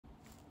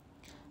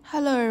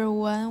Hello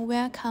everyone,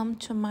 welcome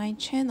to my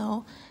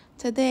channel.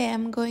 Today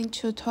I'm going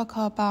to talk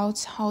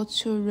about how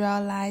to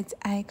realize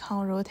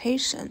icon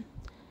rotation.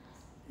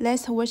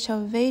 Let's watch a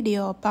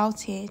video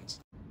about it.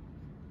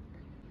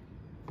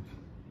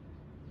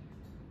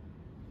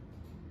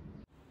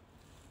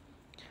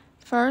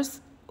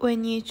 First, we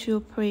need to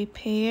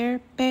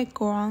prepare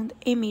background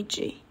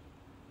image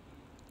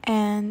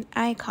and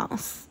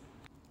icons.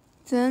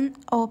 Then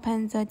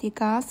open the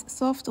DGUS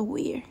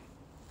software.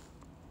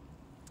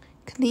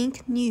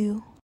 Click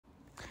New.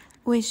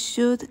 We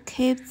should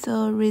keep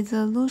the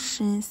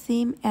resolution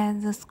same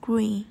as the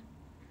screen.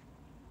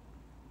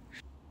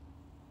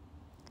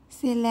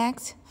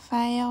 Select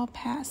File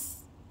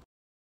Path.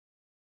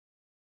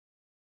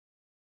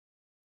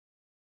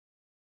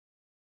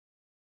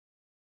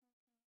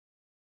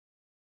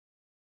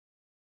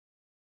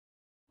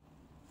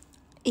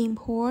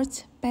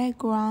 Import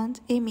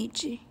background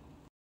image.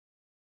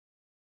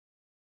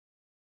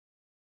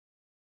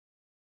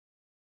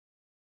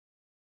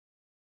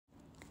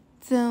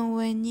 Then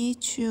we need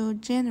to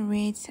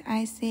generate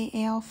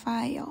ICL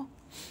file.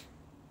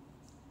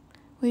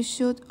 We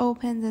should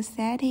open the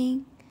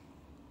setting,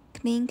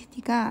 click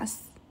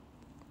DGUS,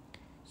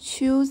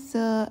 choose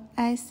the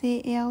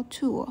ICL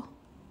tool,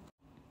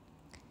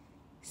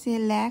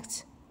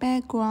 select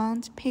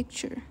background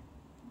picture,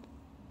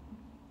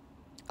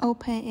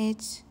 open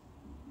it,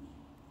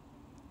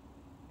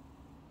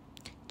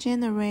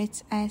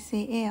 generate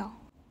ICL,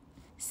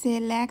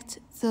 select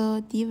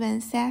the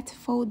DWIN set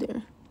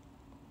folder.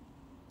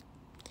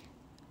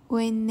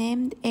 We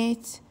named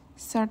it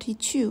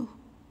 32.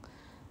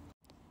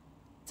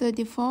 The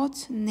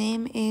default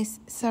name is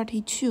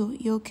 32.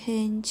 You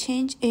can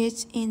change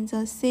it in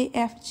the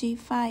CFG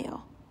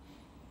file.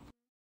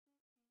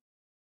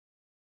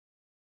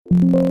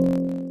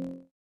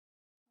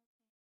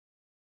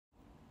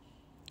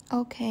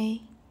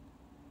 OK.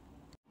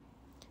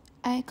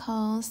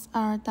 Icons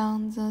are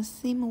done the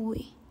same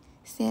way.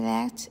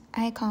 Select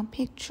icon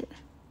picture.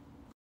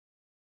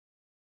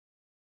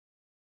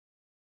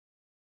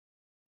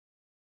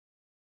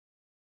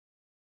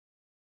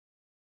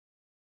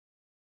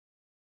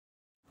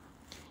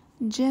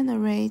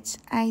 Generate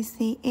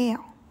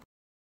ICL.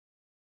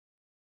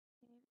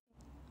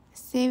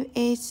 Save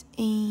it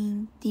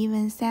in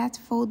DWIN set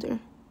folder.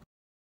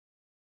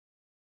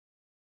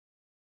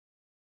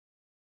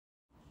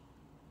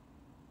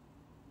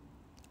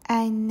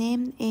 I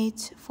named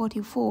it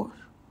 44.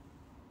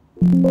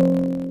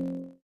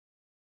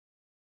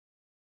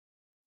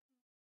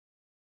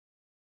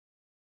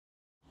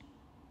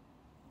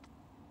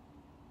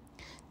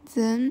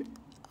 Then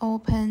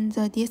open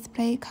the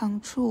display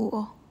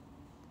control.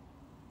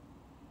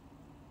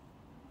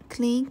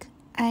 Click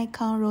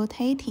icon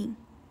rotating.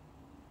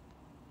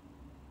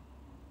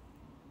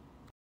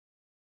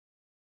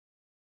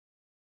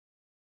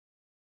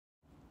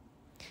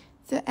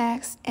 The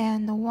X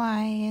and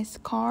Y is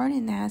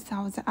coordinates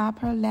of the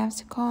upper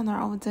left corner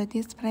of the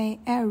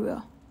display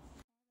area.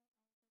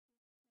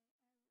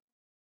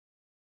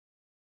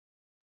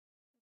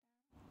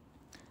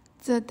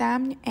 The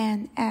W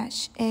and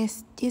H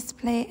is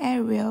display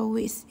area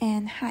width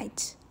and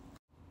height.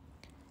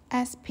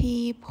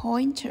 SP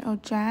pointer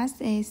address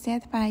is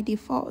set by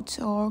default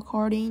or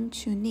according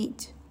to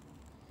need.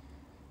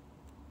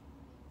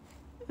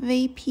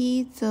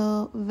 VP,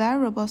 the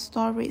variable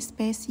storage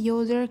space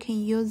user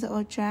can use the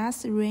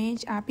address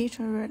range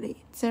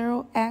arbitrarily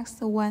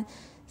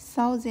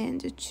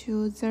 0x1000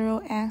 to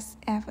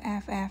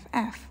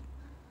 0xFFFF.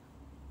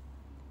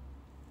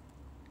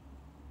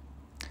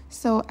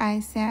 So I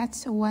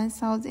set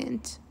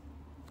 1000.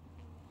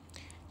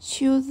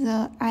 Choose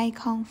the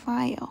icon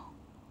file,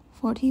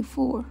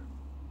 44.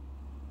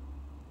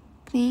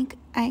 Click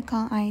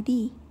icon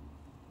ID.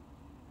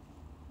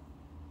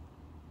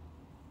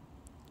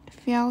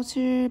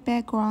 Filter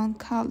background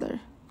color.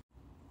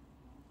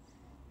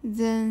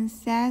 Then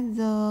set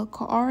the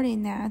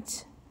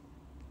coordinate.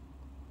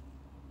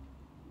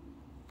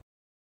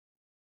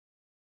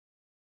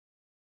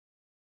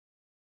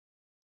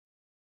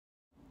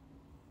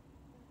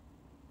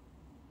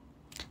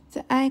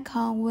 The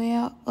icon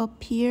will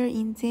appear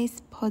in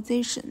this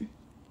position.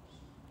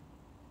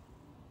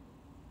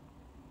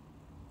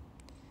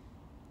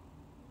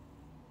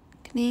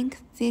 Click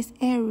this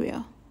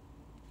area.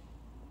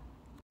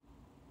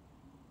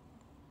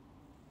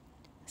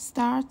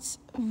 Start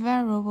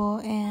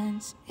variable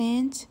and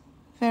end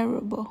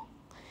variable.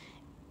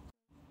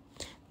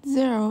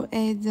 0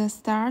 is the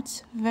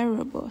start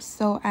variable,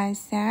 so I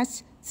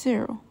set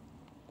 0.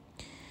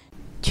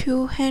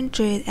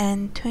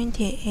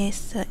 220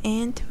 is the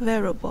end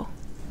variable,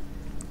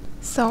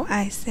 so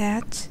I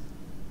set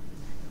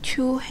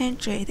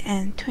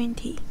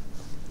 220.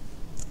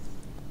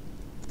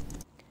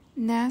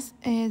 Next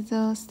is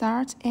the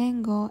start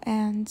angle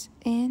and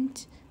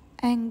end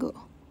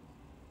angle.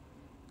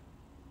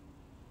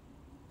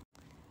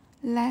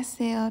 Let's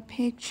see a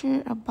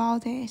picture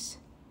about it.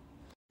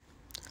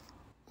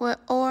 We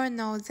all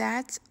know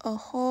that a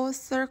whole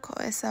circle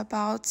is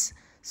about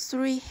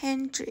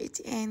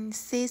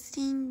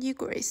 316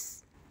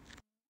 degrees.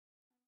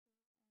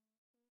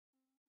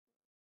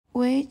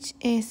 which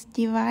is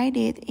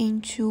divided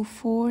into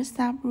 4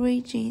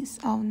 subregions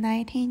of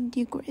 19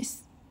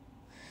 degrees.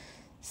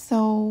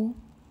 So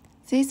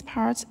this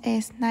part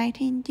is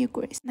 19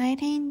 degrees.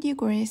 19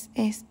 degrees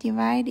is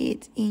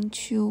divided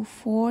into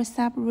 4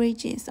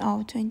 subregions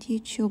of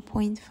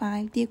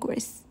 22.5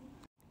 degrees.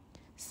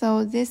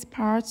 So this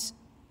part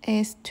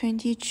is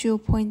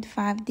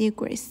 22.5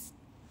 degrees.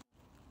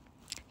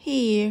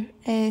 Here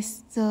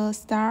is the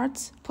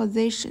start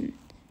position.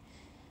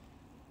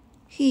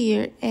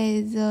 Here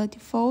is the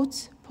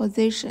default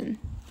position.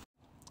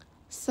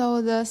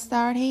 So the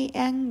starting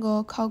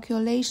angle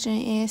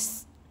calculation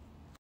is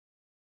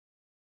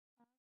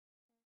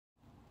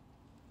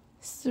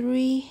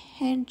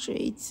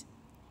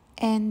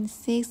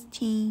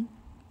 316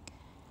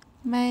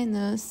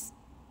 minus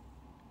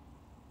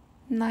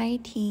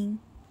 19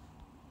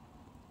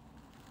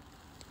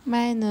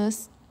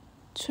 minus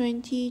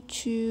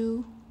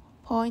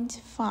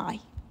 22.5.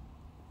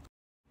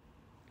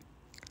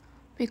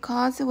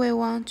 Because we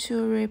want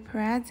to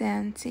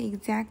represent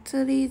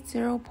exactly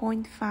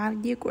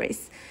 0.5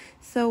 degrees,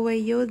 so we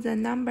use the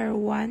number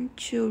 1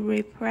 to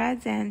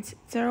represent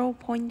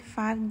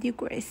 0.5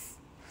 degrees.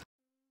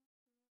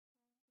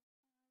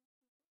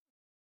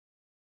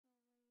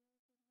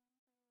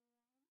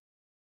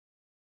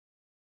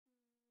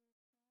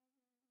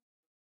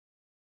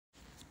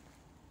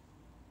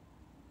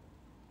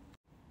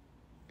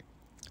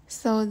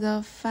 So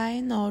the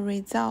final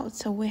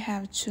result we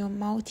have to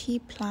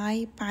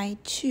multiply by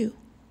 2.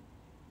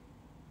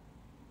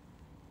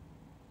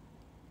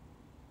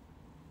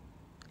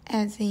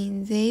 As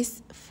in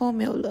this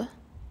formula.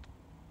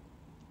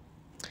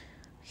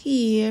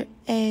 Here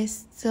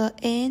is the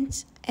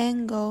end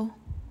angle.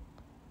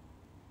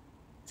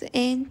 The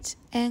end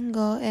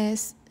angle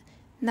is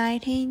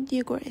 19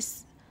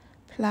 degrees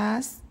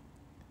plus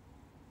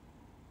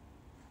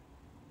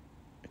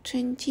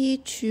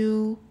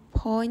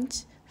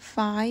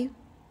 22.5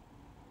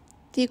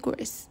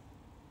 degrees,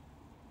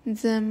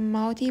 then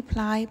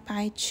multiply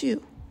by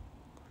 2.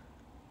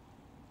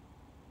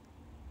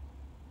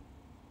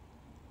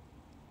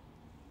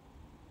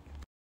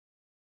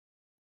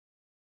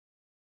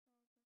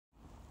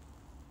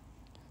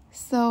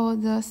 So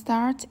the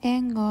start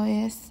angle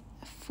is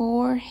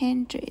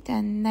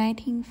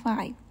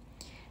 495,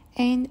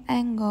 end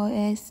angle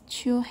is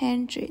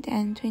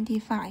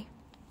 225.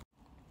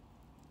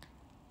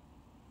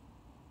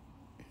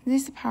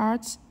 This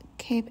part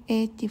keep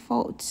it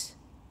default.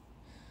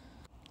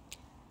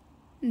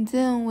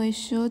 Then we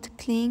should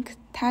click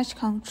touch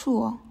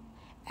control,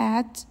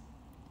 add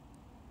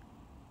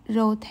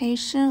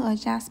rotation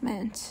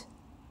adjustment.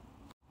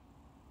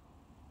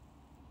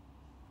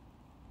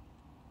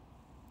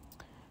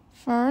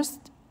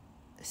 First,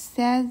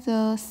 set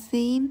the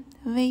same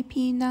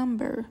VP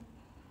number,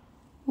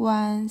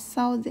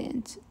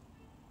 1000.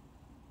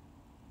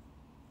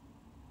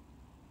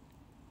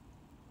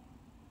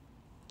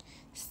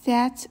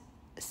 Set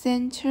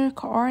center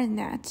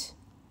coordinate.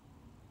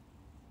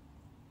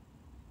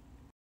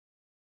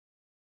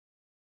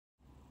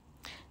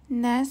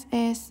 Next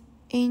is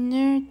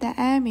inner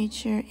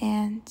diameter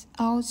and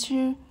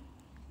outer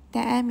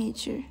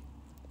diameter.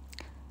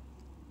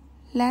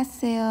 Let's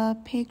see a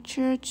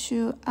picture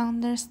to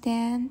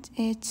understand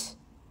it.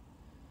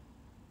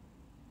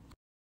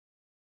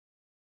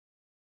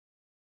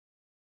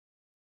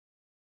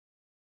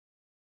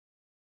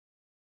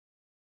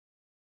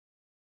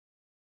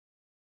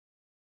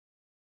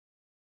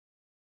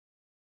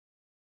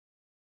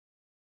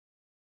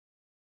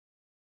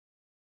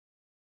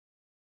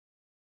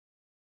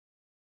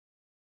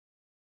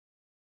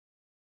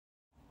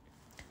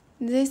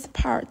 This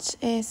part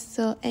is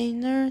the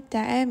inner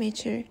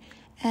diameter,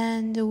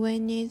 and we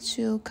need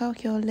to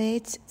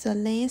calculate the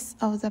length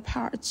of the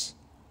part.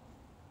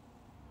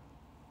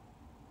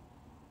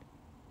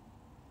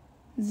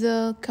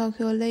 The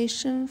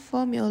calculation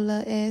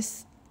formula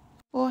is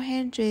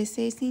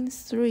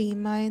 463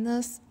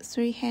 minus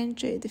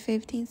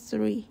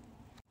 353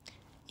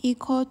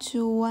 equal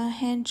to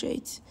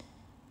 100.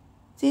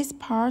 This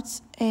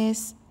part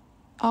is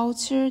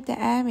outer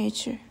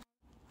diameter.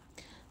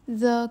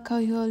 The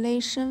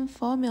calculation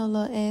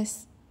formula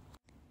is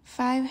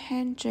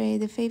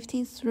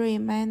 553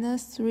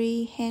 minus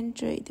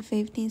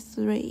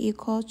 353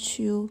 equal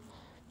to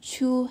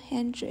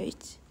 200.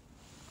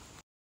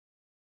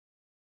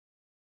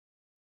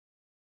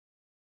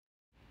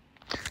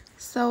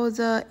 So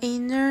the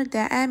inner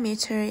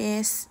diameter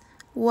is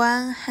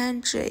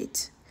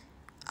 100,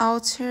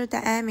 outer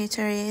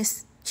diameter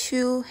is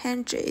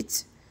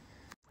 200.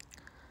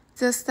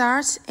 The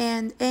start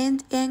and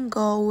end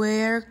angle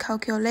were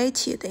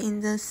calculated in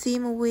the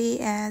same way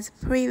as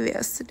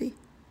previously.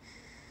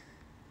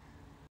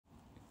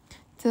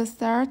 The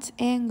start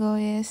angle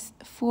is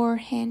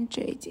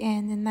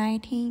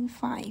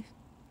 495.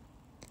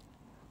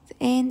 The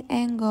end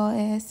angle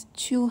is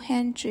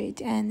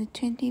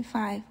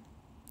 225.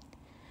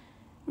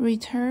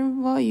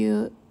 Return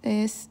value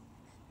is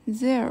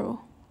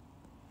 0.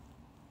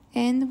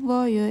 End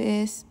value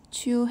is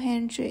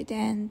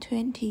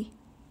 220.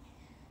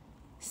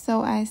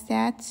 so I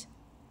set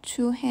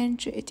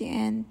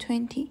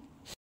 220.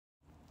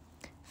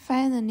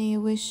 Finally,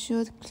 we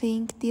should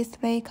click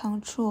Display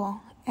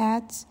Control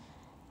at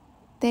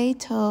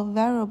Data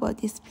Variable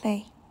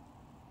Display.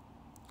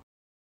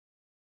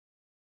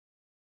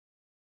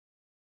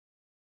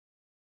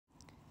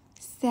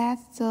 Set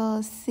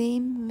the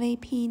same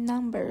VP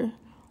number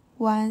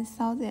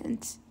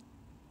 1000.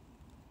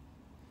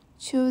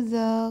 Choose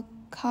the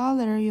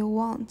color you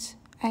want.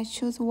 I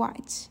choose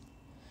white.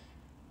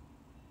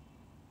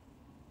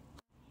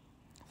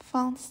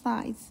 Font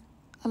size,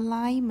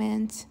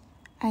 alignment,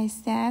 I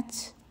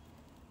set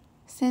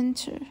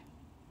center.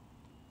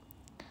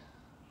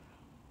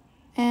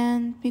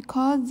 And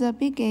because the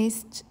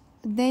biggest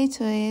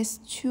data is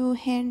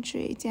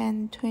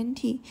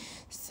 220,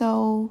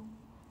 so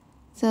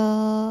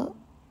the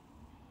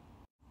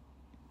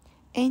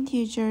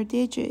integer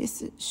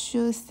digits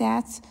should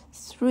set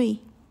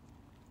 3.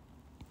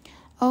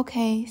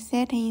 Okay,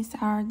 settings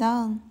are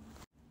done.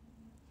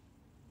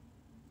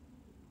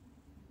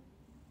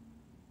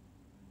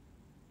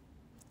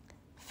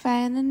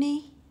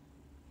 Finally,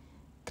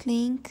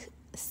 click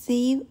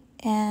Save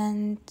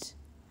and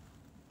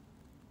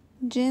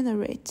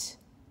Generate.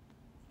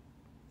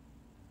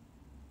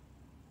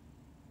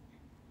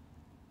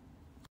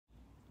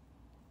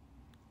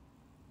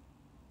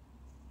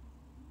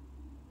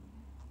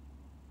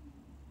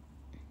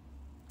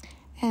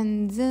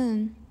 And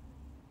then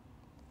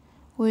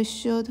we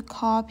should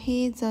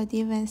copy the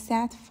DWIN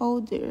set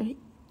folder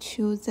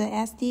to the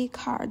SD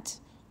card.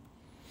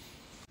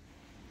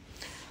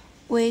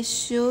 We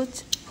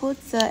should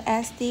put the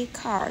SD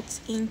card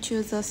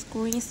into the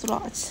screen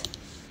slot.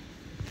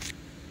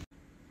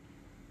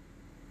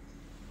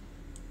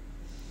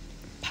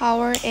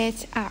 Power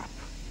it up.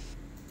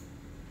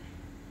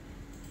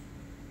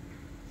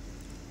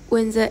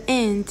 When the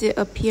end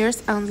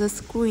appears on the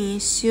screen,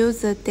 show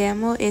the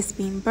demo is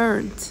being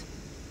burned.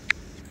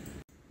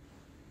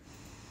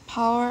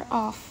 Power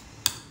off.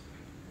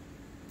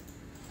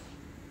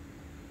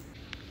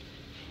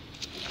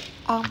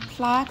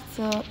 Unplug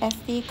the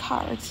SD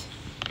card.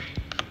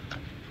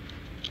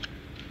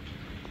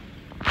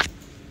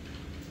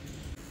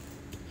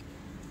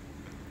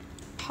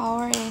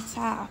 Power it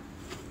up.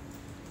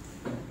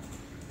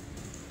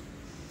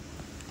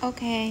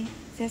 Okay,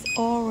 that's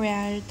all we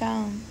are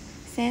done.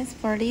 Thanks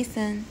for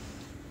listening.